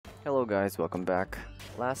Hello guys, welcome back.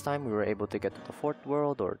 Last time we were able to get to the 4th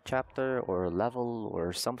world or chapter or level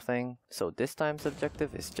or something, so this time's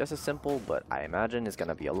objective is just as simple, but I imagine it's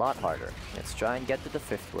gonna be a lot harder. Let's try and get to the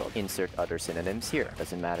 5th world. Insert other synonyms here.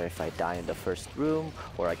 Doesn't matter if I die in the first room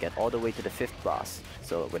or I get all the way to the 5th boss.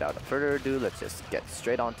 So without further ado, let's just get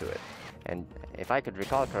straight onto it. And if I could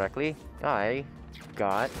recall correctly, I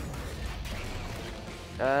got...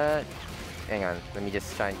 hang on, let me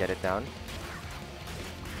just try and get it down.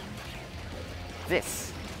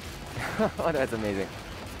 This! Oh, that's amazing.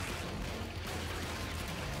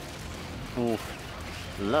 Oof.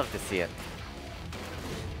 Love to see it.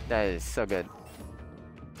 That is so good.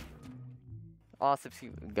 Awesome.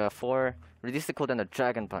 4. Reduce the cooldown of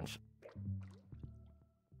Dragon Punch.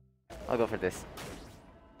 I'll go for this.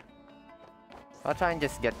 I'll try and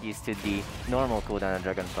just get used to the normal cooldown of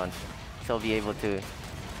Dragon Punch, so I'll be able to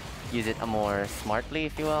use it more smartly,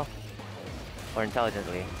 if you will, or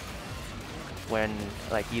intelligently, when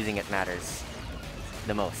like using it matters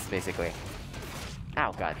the most, basically.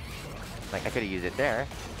 Ow, god. Like I could have used it there,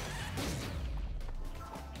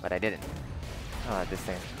 but I didn't. Oh, this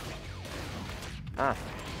thing. Ah.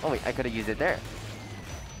 Oh wait, I could have used it there.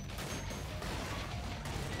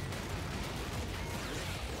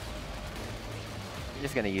 I'm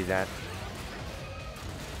just gonna use that.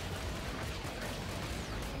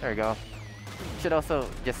 There we go. Should also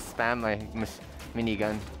just spam my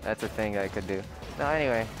minigun. That's a thing that I could do. No,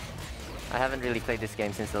 anyway, I haven't really played this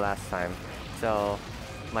game since the last time, so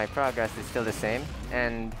my progress is still the same,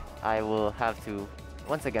 and I will have to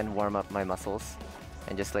once again warm up my muscles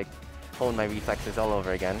and just like hone my reflexes all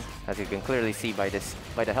over again. As you can clearly see by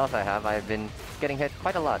the health I have, I've been getting hit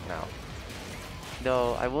quite a lot now.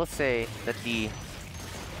 Though I will say that the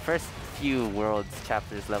first few worlds,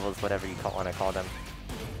 chapters, levels, whatever you want to call them,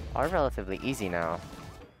 are relatively easy now.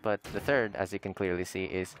 But the third, as you can clearly see,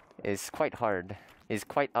 is quite hard. Is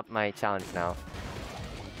quite up my challenge now.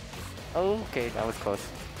 Oh, okay, that was close.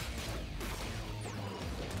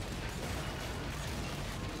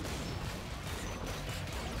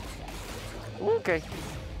 Okay.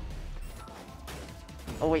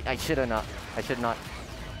 Oh wait, I should not. I should not.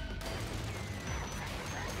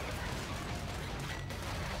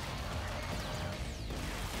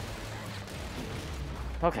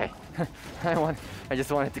 Okay. I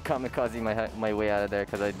just wanted to kamikaze my way out of there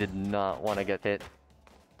because I did not want to get hit.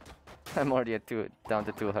 I'm already at down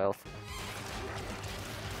to 2 health.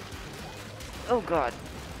 Oh god.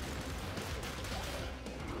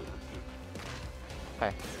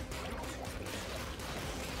 Okay.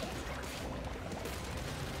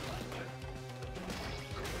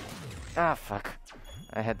 Ah, fuck.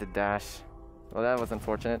 I had to dash. Well, that was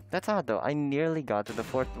unfortunate. That's odd though. I nearly got to the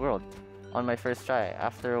 4th world on my first try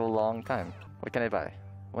after a long time. What can I buy?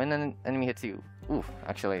 When an enemy hits you. Ooh,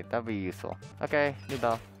 actually, that'd be useful. Okay, new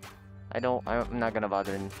bell. I'm not gonna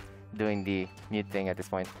bother doing the mute thing at this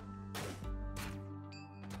point.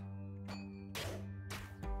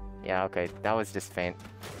 Yeah, okay, that was just faint.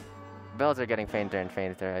 Bells are getting fainter and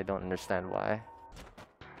fainter. I don't understand why.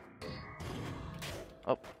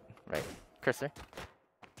 Oh, right. Cursor.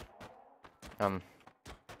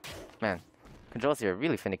 Man. Controls here are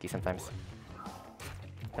really finicky sometimes.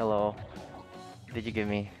 Hello. Did you give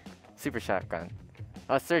me super shotgun?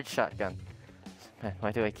 Oh, surge shotgun. Man,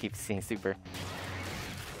 why do I keep seeing super?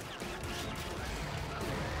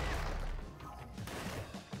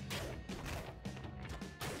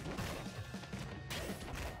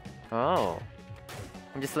 Oh.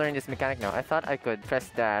 I'm just learning this mechanic now. I thought I could press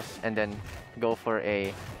dash and then go for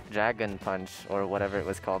a dragon punch or whatever it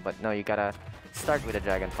was called, but no, you gotta start with a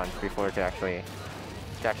dragon punch before to actually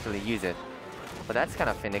use it. But that's kind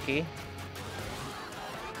of finicky.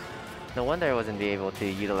 No wonder I wasn't able to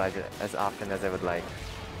utilize it as often as I would like.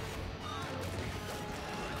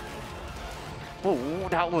 Whoa,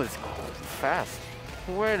 that was fast.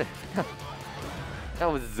 Where the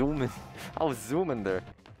that was zooming. I was zooming there.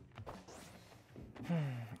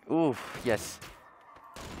 Ooh, yes.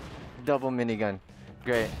 Double minigun.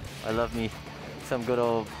 Great. I love me some good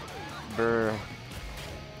old burr.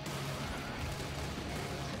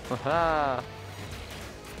 Haha.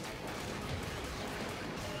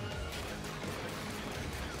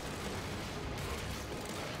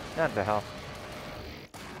 What the hell?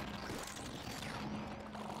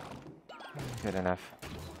 Good enough.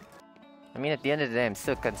 I mean, at the end of the day, I'm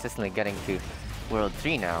still consistently getting to World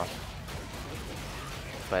 3 now.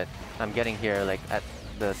 But I'm getting here like at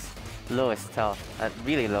the lowest health, at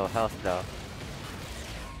really low health though.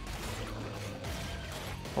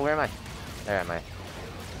 Oh, where am I? There am I.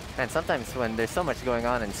 And sometimes when there's so much going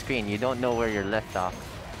on screen, you don't know where you're left off.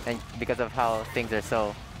 And because of how things are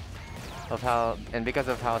so of how, and because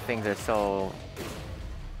of how things are so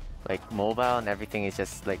like mobile and everything is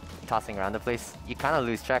just like tossing around the place, you kind of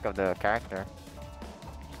lose track of the character.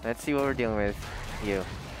 Let's see what we're dealing with. You.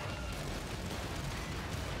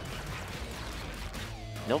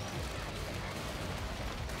 Nope.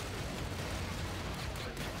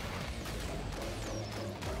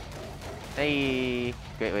 Hey,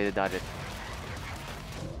 great way to dodge it.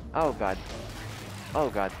 Oh god. Oh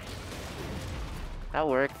god. That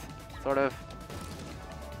worked. Sort of.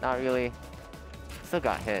 Not really. Still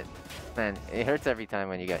got hit. Man, it hurts every time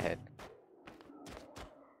when you get hit.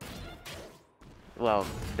 Well,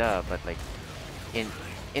 duh, but like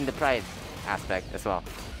in the pride aspect as well.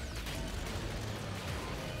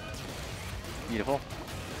 Beautiful.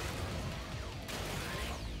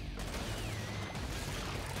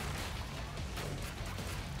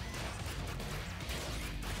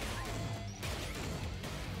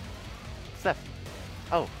 Steph.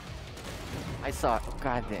 Oh. I saw it.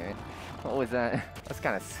 God damn it. What was that? That's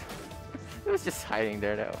kind of... It was just hiding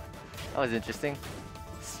there though. That was interesting.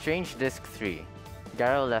 Strange Disc 3.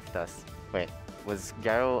 Garo left us. Wait, was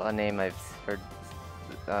Garo a name I've heard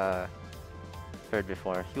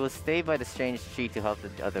before? He will stay by the strange tree to help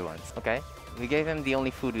the other ones. Okay. We gave him the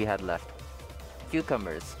only food we had left.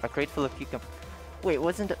 Cucumbers. A crate full of cucumbers. Wait,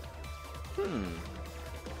 wasn't it...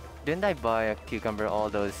 Didn't I buy a cucumber all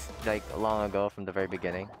those, like, long ago from the very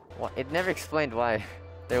beginning? Well, it never explained why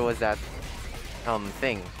there was that,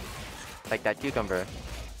 thing. Like that cucumber.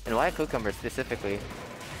 And why a cucumber specifically?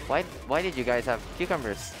 Why did you guys have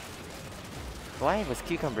cucumbers? Why was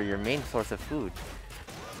cucumber your main source of food?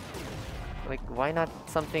 Like, why not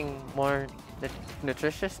something more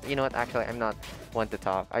nutritious? You know what, actually, I'm not one to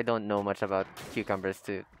talk. I don't know much about cucumbers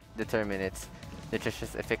to determine its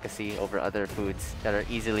nutritious efficacy over other foods that are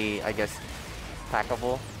easily, I guess,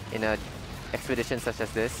 packable in a expedition such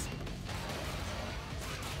as this.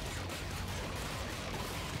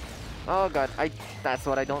 Oh god, that's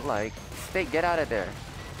what I don't like. Get out of there.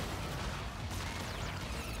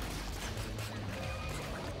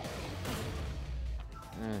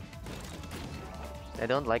 I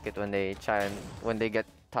don't like it when they when they get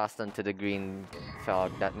tossed onto the green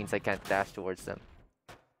fog. That means I can't dash towards them.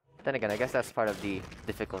 Then again, I guess that's part of the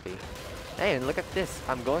difficulty. Hey, and look at this.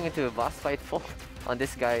 I'm going into a boss fight full on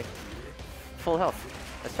this guy. Full health.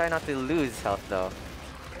 Let's try not to lose health though.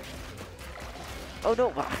 Oh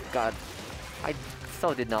no! Oh, god. I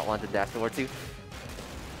so did not want to dash towards you.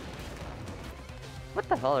 What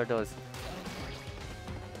the hell are those?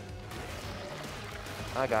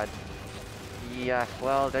 Oh god. Yeah,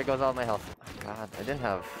 well, there goes all my health. Oh, god, I didn't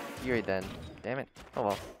have Fury then. Damn it. Oh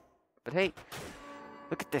well. But hey,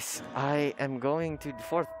 look at this. I am going to the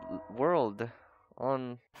 4th world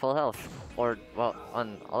on full health. Or, well,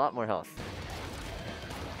 on a lot more health.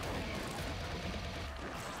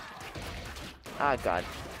 Ah, god.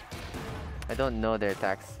 I don't know their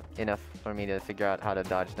attacks enough for me to figure out how to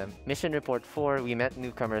dodge them. Mission Report 4. We met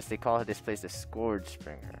newcomers. They call this place the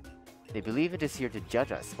ScourgeBringer. They believe it is here to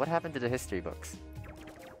judge us. What happened to the history books?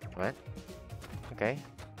 What? Okay.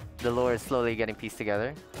 The lore is slowly getting pieced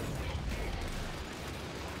together.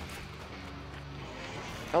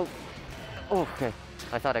 Oh! Oh, okay.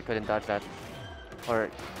 I thought I couldn't dodge that. Or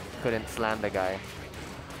couldn't slam the guy.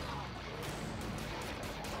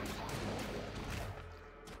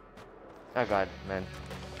 Oh god, man.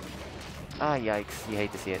 Ah, yikes. You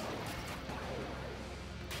hate to see it.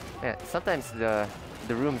 Man, sometimes the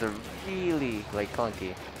rooms are really, like,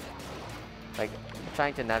 clunky. Like,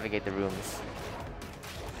 trying to navigate the rooms.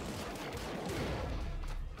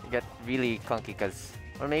 Get really clunky because...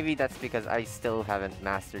 Or maybe that's because I still haven't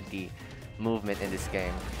mastered the movement in this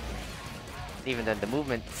game. Even then, the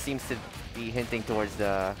movement seems to be hinting towards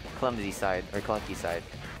the clumsy side, or clunky side.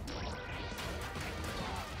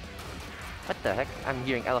 What the heck? I'm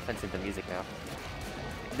hearing elephants in the music now.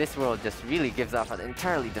 This world just really gives off an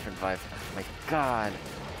entirely different vibe. Oh my god.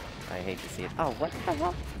 I hate to see it. Oh, what the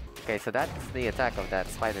hell? Okay, so that's the attack of that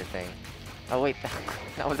spider thing. Oh wait,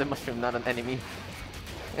 that was a mushroom, not an enemy.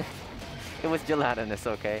 It was gelatinous,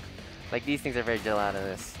 okay? Like, these things are very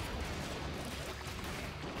gelatinous.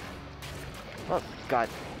 Oh god.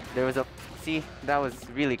 There was a... See? That was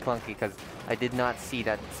really clunky because I did not see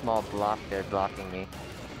that small block there blocking me.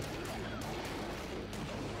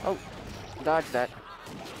 Oh! Dodge that.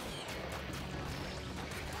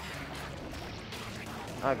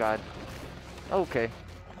 Oh god. Okay.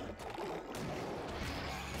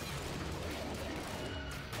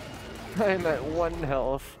 I'm at 1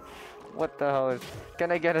 health. What the hell is...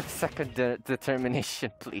 Can I get a second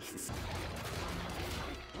determination, please?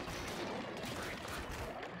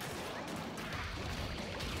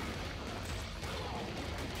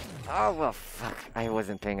 Oh, well, fuck. I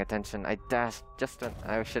wasn't paying attention. I dashed just when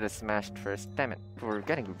I should have smashed first. Damn it. We're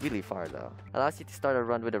getting really far, though. Allows you to start a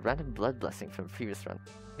run with a random blood blessing from previous run.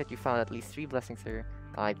 Yet you found at least 3 blessings here.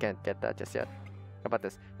 I can't get that just yet. How about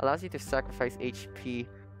this? Allows you to sacrifice HP.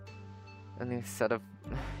 A new set of...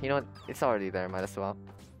 You know what? It's already there. Might as well.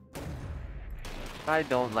 I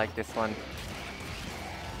don't like this one.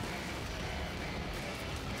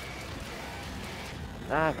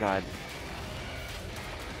 Ah, God.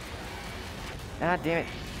 Ah, damn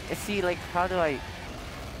it. See, like, how do I...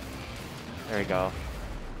 There we go.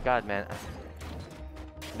 God, man.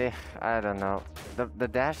 I don't know. The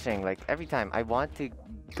dashing, like, every time I want to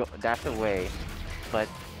go dash away, but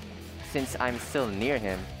since I'm still near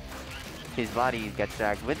him, his body gets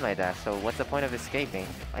dragged with my dash, so what's the point of escaping?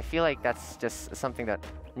 I feel like that's just something that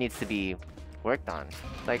needs to be worked on.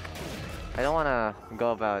 Like, I don't want to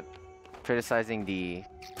go about criticizing the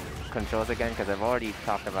controls again, because I've already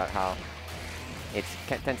talked about how it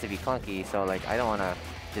tends to be clunky, so like I don't want to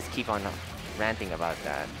just keep on ranting about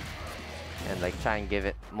that and like try and give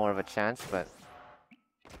it more of a chance, but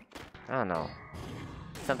I don't know.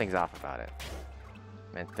 Something's off about it.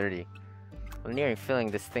 Man, 30. We're nearing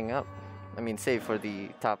filling this thing up. I mean, save for the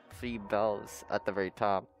top 3 bells at the very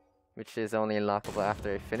top, which is only unlockable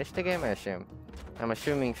after I finish the game, I assume. I'm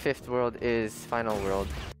assuming 5th world is final world.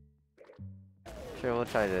 Sure, we'll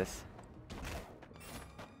try this.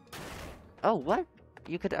 Oh, what?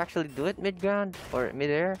 You could actually do it mid-ground? Or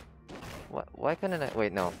mid-air? Why couldn't I?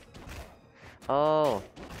 Wait, no. Oh.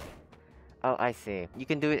 Oh, I see. You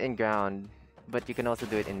can do it in ground, but you can also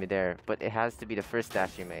do it in mid-air. But it has to be the first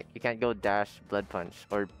dash you make. You can't go dash, blood punch,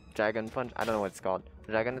 or dragon punch. I don't know what it's called.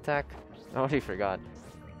 Dragon attack? I already forgot.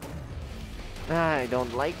 Ah, I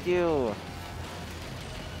don't like you.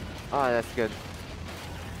 Oh, that's good.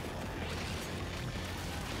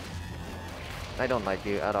 I don't like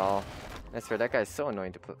you at all. I swear, that guy's so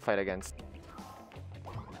annoying to fight against.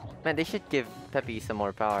 Man, they should give Peppy some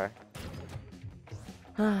more power.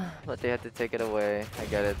 But they had to take it away. I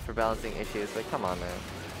get it, for balancing issues. Like, come on, man.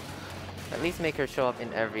 At least make her show up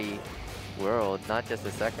in every world, not just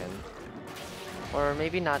the second. Or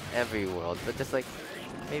maybe not every world, but just like,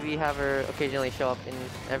 maybe have her occasionally show up in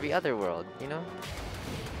every other world, you know?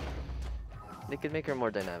 They could make her more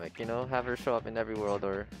dynamic, you know? Have her show up in every world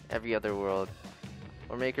or every other world.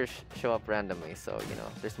 Or make her show up randomly, so, you know,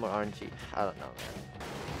 there's more RNG. I don't know, man.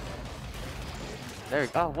 There we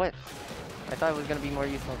go. Oh, what? I thought it was gonna be more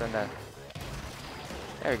useful than that.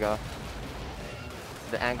 There we go.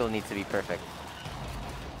 The angle needs to be perfect.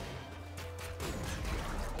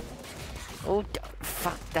 Oh,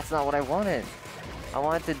 fuck, that's not what I wanted. I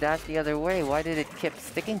wanted to dash the other way. Why did it keep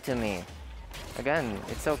sticking to me? Again,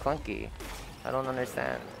 it's so clunky. I don't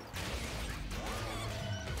understand.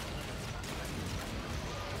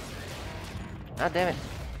 Ah, damn it.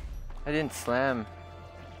 I didn't slam.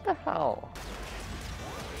 What the hell?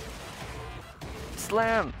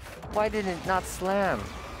 Slam! Why did it not slam?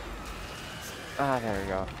 Ah, there we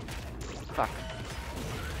go. Fuck.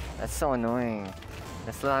 That's so annoying.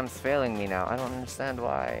 The slam's failing me now. I don't understand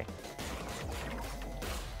why.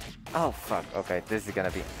 Oh, fuck. Okay, this is gonna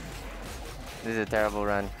be... This is a terrible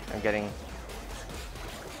run. I'm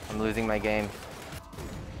losing my game.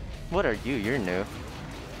 What are you? You're new.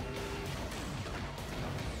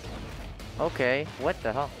 Okay, what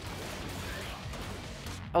the hell?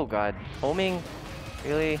 Oh god, homing?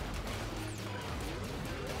 Really?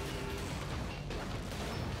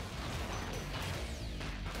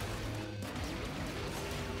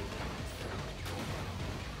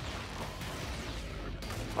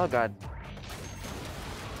 Oh god.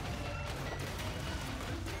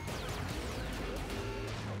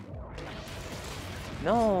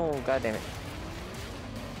 No, god damn it.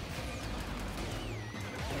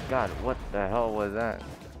 God, what the hell was that?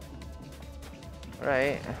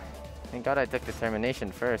 Right. Thank God I took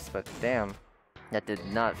determination first, but damn. That did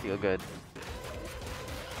not feel good.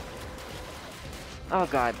 Oh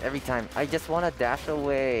god, every time. I just want to dash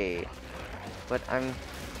away. But I'm...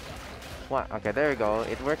 What? Okay, there we go.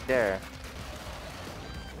 It worked there.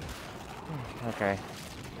 Okay.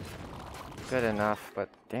 Good enough, but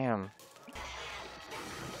damn.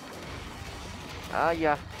 Ah,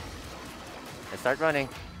 yeah. Let's start running.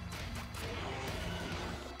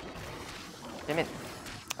 Damn it.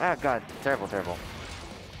 Ah, god. Terrible, terrible.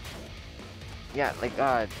 Yeah, like,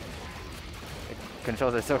 god. The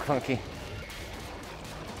controls are so clunky.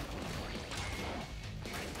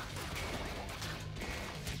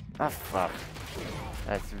 Ah, fuck.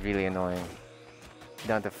 That's really annoying.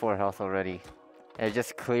 Down to 4 health already. I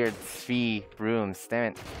just cleared 3 rooms.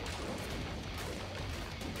 Damn it.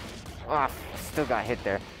 Ah, still got hit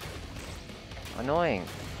there. Annoying.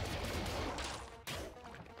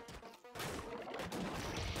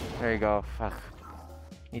 There you go. Fuck.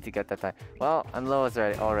 Need to get that time. Well, I'm low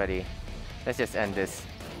already. Let's just end this.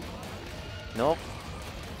 Nope.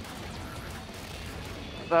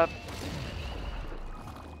 But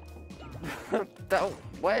that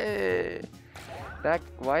way. That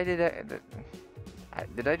why did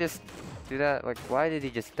did I just do that? Like, why did he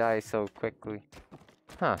just die so quickly?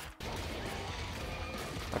 Huh.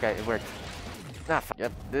 Okay, it worked. Ah,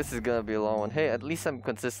 yep, this is gonna be a long one. Hey, at least I'm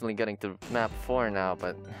consistently getting to map 4 now,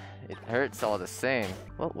 but it hurts all the same.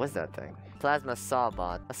 What was that thing? Plasma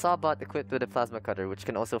Sawbot. A Sawbot equipped with a plasma cutter, which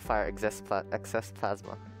can also fire excess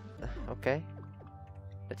plasma. Okay.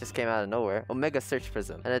 That just came out of nowhere. Omega Search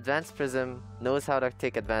Prism. An advanced prism knows how to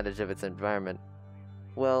take advantage of its environment.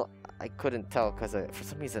 Well, I couldn't tell because for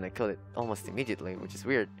some reason I killed it almost immediately, which is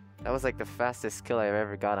weird. That was like the fastest kill I've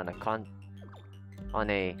ever got on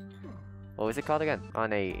a what was it called again?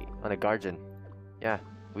 On a Guardian. Yeah,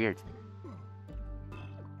 weird.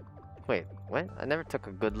 Wait, what? I never took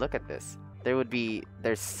a good look at this.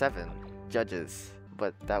 There's 7 judges,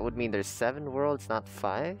 but that would mean there's 7 worlds, not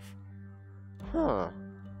 5? Huh.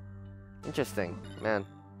 Interesting, man.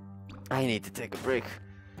 I need to take a break.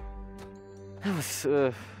 That was,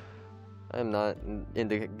 I'm not in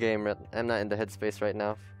the game. I'm not in the headspace right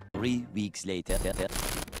now. 3 weeks later.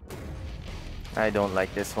 I don't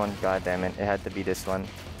like this one. God damn it! It had to be this one.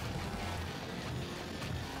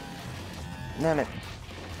 Damn it!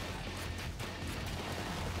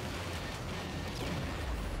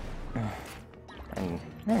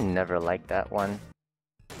 I never liked that one.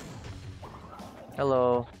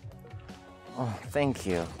 Hello. Oh, thank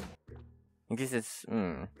you. In case it's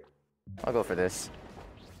I'll go for this.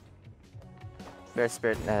 Bear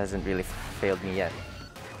Spirit hasn't really failed me yet.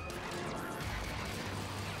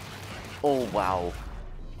 Oh wow.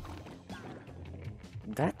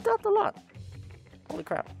 That dealt a lot. Holy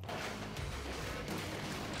crap.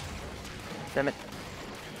 Damn it.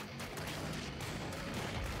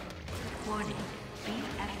 Warning.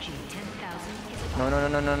 BFG 10,000 is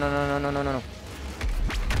No.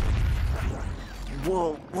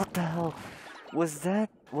 Whoa, what the hell? Was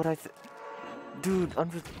that what I Dude,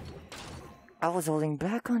 I was holding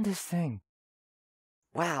back on this thing.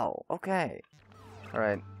 Wow, okay.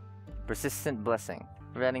 Alright. Persistent Blessing.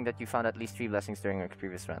 Revealing that you found at least 3 blessings during your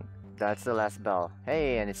previous run. That's the last bell.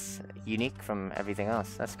 Hey, and it's unique from everything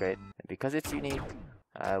else. That's great. Because it's unique,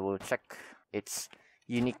 I will check its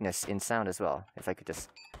uniqueness in sound as well. If I could just...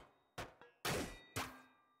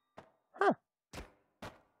 Huh.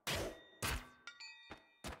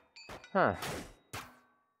 Huh.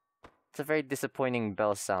 It's a very disappointing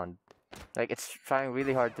bell sound. Like, it's trying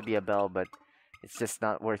really hard to be a bell, but it's just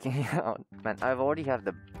not working out. Man, I've already have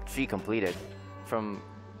the 3 completed from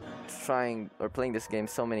trying or playing this game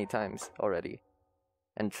so many times already.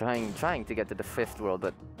 And trying to get to the 5th world,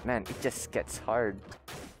 but man, it just gets hard.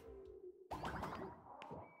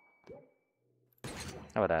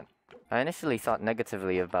 How about that? I initially thought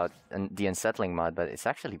negatively about the unsettling mod, but it's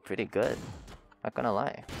actually pretty good. Not gonna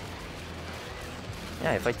lie.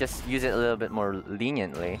 Yeah, if I just use it a little bit more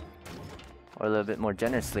leniently, or a little bit more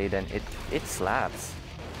generously, then it slaps.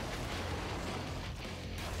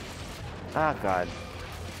 Ah, God.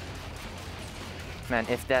 Man,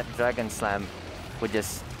 if that Dragon Slam would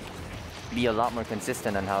just be a lot more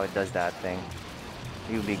consistent on how it does that thing,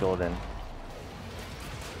 it would be golden.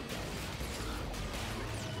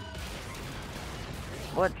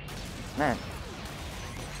 What? Man.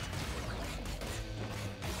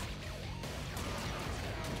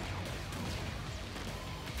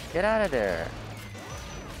 Get out of there.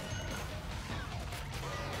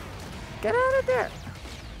 Get out of there.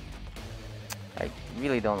 I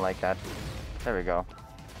really don't like that. There we go.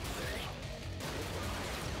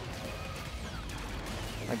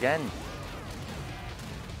 Again.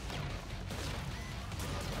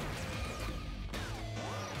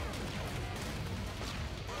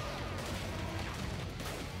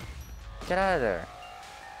 Get out of there.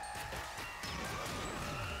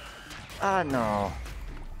 Ah, no.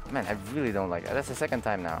 Man, I really don't like that. That's the 2nd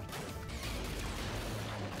time now.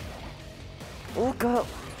 Oh, God.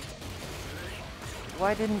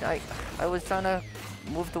 Why didn't I was trying to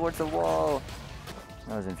move towards the wall.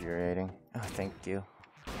 That was infuriating. Oh, thank you.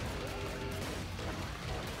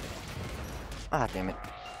 Ah, damn it.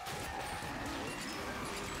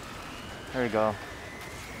 There we go.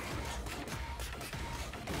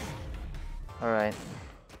 Alright.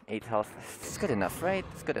 8 health. It's good enough, right?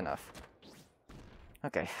 It's good enough.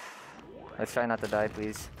 Okay. Let's try not to die,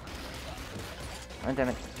 please. Oh, damn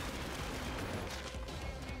it.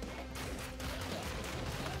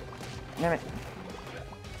 Damn it.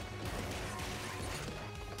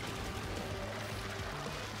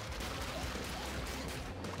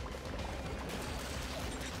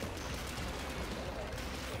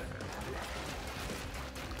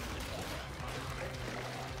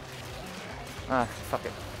 Ah, fuck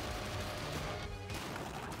it.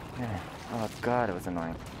 Oh god, it was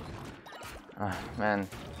annoying. Ah, man.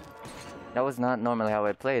 That was not normally how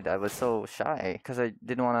I played. I was so shy because I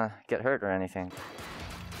didn't want to get hurt or anything.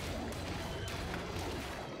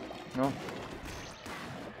 No.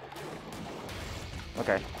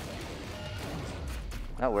 Okay.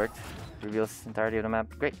 That worked. Reveals entirety of the map.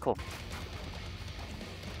 Great, cool.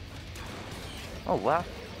 Oh wow.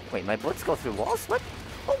 Wait, my bullets go through walls? What?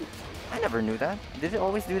 Oh, I never knew that. Did it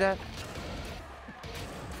always do that?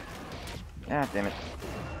 Ah, damn it.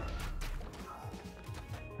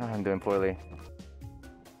 Oh, I'm doing poorly.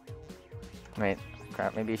 Wait,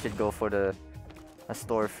 crap. Maybe you should go for a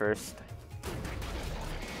store first.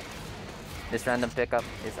 This random pickup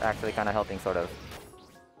is actually kind of helping, sort of.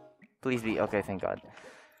 Please be okay. Thank God.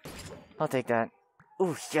 I'll take that.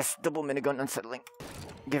 Ooh, yes, double minigun, unsettling.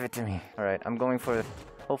 Give it to me. All right, I'm going for.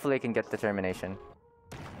 Hopefully, I can get determination.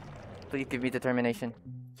 Please give me determination.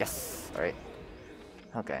 Yes. All right.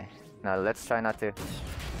 Okay. Now let's try not to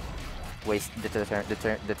waste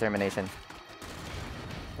determination.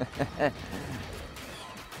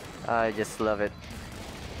 I just love it.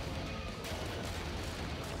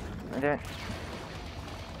 Okay.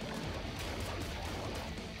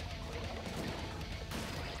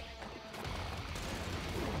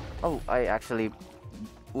 Oh, I actually...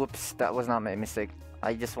 Whoops, that was not my mistake.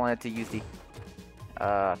 I just wanted to use the...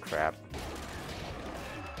 crap.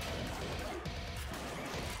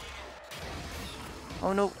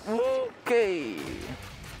 Oh no, okay!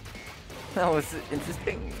 That was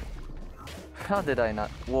interesting. How did I not...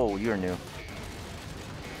 Whoa, you're new.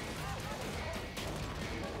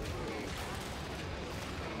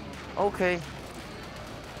 Okay.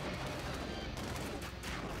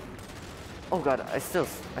 Oh god, I still,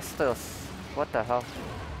 what the hell?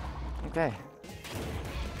 Okay.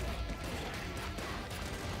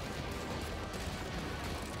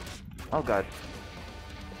 Oh god.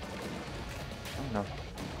 Oh no.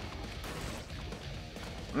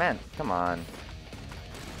 Man, come on.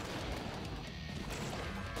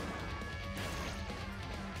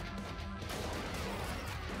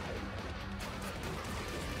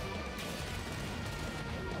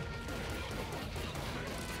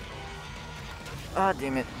 Ah,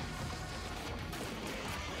 damn it.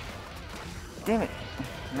 Damn it.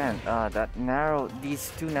 Man,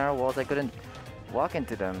 these two narrow walls, I couldn't walk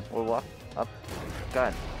into them or walk up.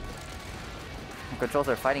 God. The controls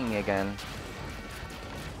are fighting me again.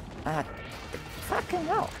 Ah, fucking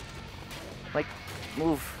hell. Like,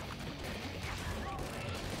 move.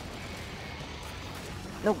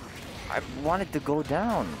 No, I wanted to go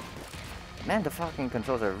down. Man, the fucking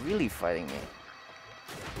controls are really fighting me.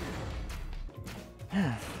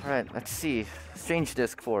 Alright, let's see. Strange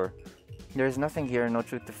Disc 4. There is nothing here, no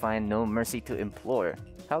truth to find, no mercy to implore.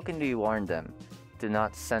 How can we warn them to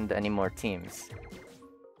not send any more teams?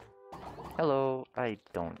 Hello, I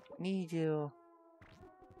don't need you.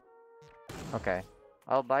 Okay,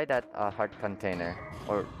 I'll buy that heart container,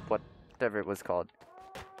 or whatever it was called,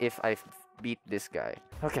 if I beat this guy.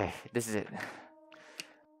 Okay, this is it.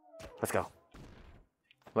 Let's go.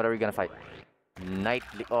 What are we gonna fight?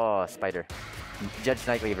 Oh, spider. Judge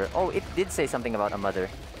Nightweaver. Oh, it did say something about a mother.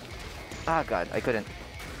 Ah, God, I couldn't.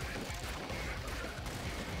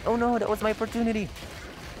 Oh no, that was my opportunity.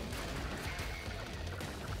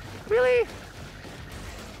 Really?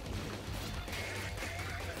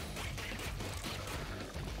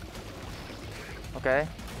 Okay.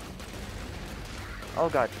 Oh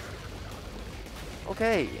God.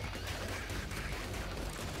 Okay.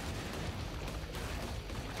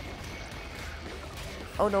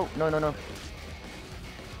 Oh no, no, no, no.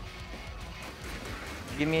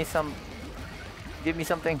 Give me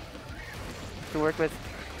something to work with.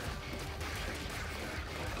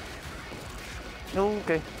 No,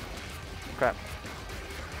 okay. Crap.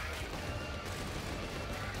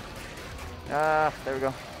 Ah, there we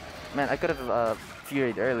go. Man, I could have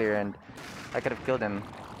furied earlier and I could have killed him.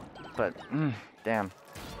 But, damn.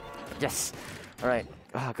 Yes! Alright.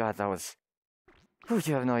 Oh god, that was... Whew,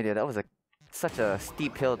 you have no idea. That was such a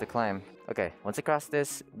steep hill to climb. Okay, once across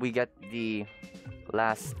this, we get the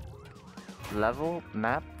last level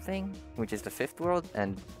map thing, which is the 5th world,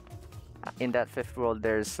 and in that 5th world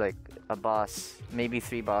there's like a boss, maybe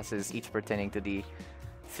 3 bosses, each pertaining to the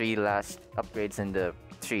 3 last upgrades in the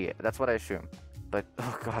tree. That's what I assume. But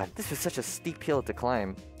oh god, this was such a steep hill to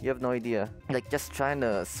climb. You have no idea. Like, just trying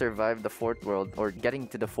to survive the 4th world, or getting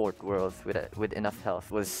to the 4th world with enough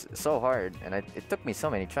health was so hard, and it took me so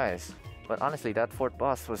many tries. But honestly, that 4th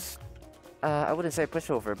boss was... I wouldn't say a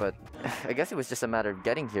pushover, but I guess it was just a matter of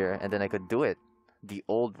getting here, and then I could do it. The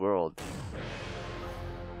old world.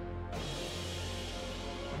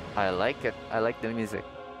 I like it. I like the music.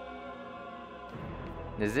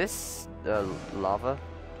 Is this the lava?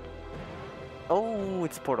 Oh,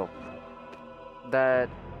 it's a portal. That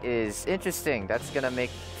is interesting. That's gonna make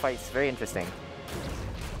fights very interesting.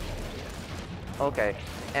 Okay,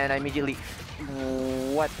 and I immediately...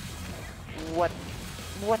 What? What?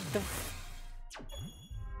 What the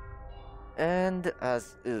And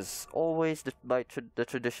as is always the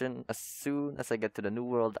tradition, as soon as I get to the new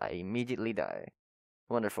world, I immediately die.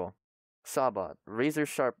 Wonderful. Sawbot, razor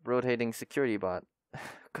sharp rotating security bot.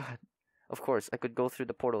 God, of course, I could go through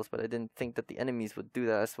the portals, but I didn't think that the enemies would do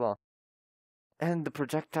that as well. And the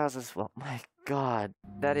projectiles as well. My God,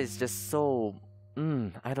 that is just so...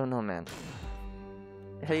 I don't know, man.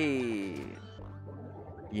 Hey,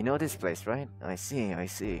 you know this place, right? I see.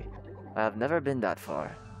 I have never been that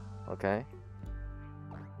far. Okay.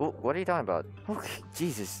 Oh, what are you talking about? Okay,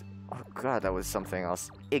 Jesus. Oh God, that was something else.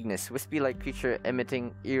 Ignis, wispy-like creature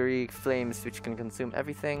emitting eerie flames which can consume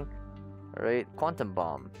everything. Alright, quantum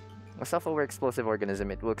bomb. A self-aware explosive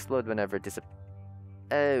organism. It will explode whenever it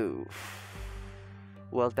Oh.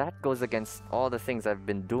 Well, that goes against all the things I've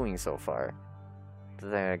been doing so far.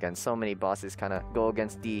 Then again, so many bosses kind of go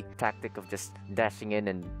against the tactic of just dashing in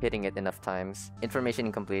and hitting it enough times. Information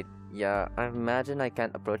incomplete. Yeah, I imagine I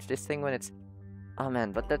can't approach this thing when it's... Oh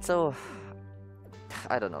man, but that's so...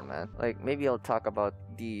 I don't know, man. Like, maybe I'll talk about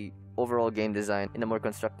the overall game design in a more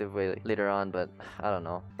constructive way later on, but I don't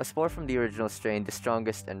know. A spore from the original strain, the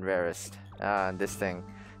strongest and rarest. And this thing.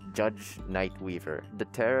 Judge Nightweaver. The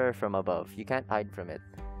terror from above. You can't hide from it,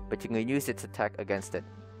 but you can use its attack against it.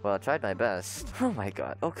 Well, I tried my best. Oh my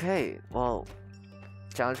God. Okay. Well,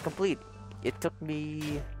 challenge complete. It took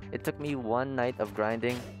me one night of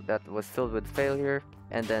grinding that was filled with failure,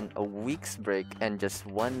 and then a week's break and just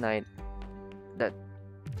one night that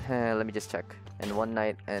let me just check. And one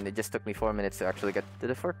night, and it just took me 4 minutes to actually get to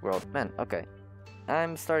the fourth world. Man, okay.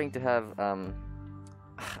 I'm starting to have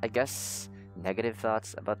I guess negative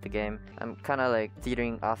thoughts about the game. I'm kind of like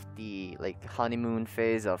teetering off the like honeymoon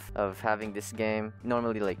phase of having this game.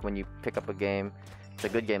 Normally, like when you pick up a game, it's a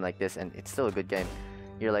good game like this, and it's still a good game.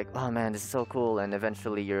 You're like, oh man, this is so cool, and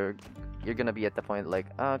eventually you're gonna be at the point like,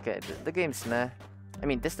 oh, okay, the game's meh. I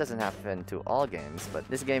mean, this doesn't happen to all games, but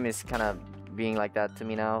this game is kind of being like that to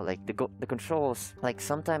me now. Like the controls, like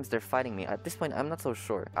sometimes they're fighting me. At this point, I'm not so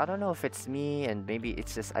sure. I don't know if it's me, and maybe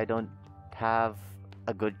it's just I don't have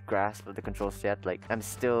a good grasp of the controls yet. Like I'm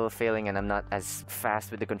still failing and I'm not as fast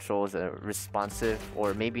with the controls, responsive,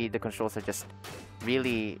 or maybe the controls are just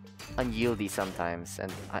really unyieldy sometimes,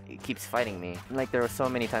 and it keeps fighting me. Like there are so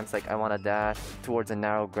many times like I want to dash towards a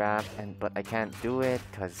narrow grab, but I can't do it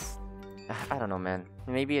because I don't know, man.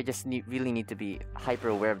 Maybe I just really need to be hyper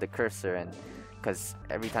aware of the cursor, and because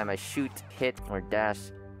every time I shoot, hit, or dash,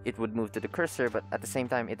 it would move to the cursor, but at the same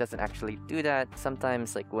time, it doesn't actually do that.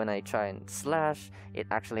 Sometimes, like when I try and slash, it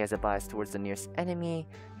actually has a bias towards the nearest enemy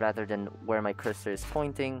rather than where my cursor is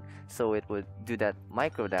pointing, so it would do that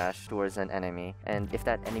micro dash towards an enemy. And if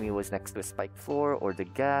that enemy was next to a spiked floor or the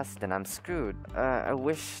gas, then I'm screwed. I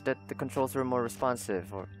wish that the controls were more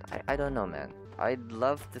responsive, or I don't know, man. I'd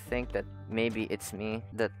love to think that maybe it's me,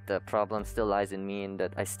 that the problem still lies in me, and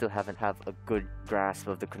that I still haven't have a good grasp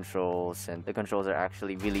of the controls, and the controls are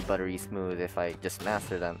actually really buttery smooth if I just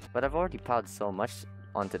master them. But I've already piled so much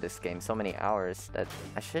onto this game, so many hours, that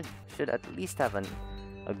I should at least have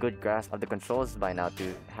a good grasp of the controls by now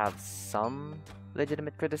to have some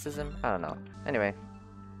legitimate criticism. I don't know. Anyway,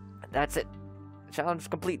 that's it. Challenge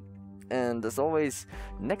complete. And as always,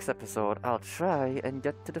 next episode, I'll try and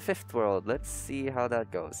get to the 5th world. Let's see how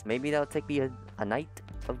that goes. Maybe that'll take me a night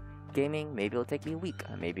of gaming. Maybe it'll take me a week.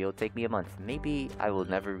 Maybe it'll take me a month. Maybe I will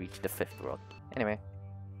never reach the 5th world. Anyway,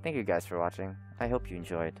 thank you guys for watching. I hope you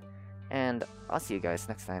enjoyed. And I'll see you guys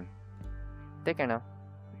next time. Take care now.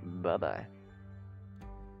 Bye-bye.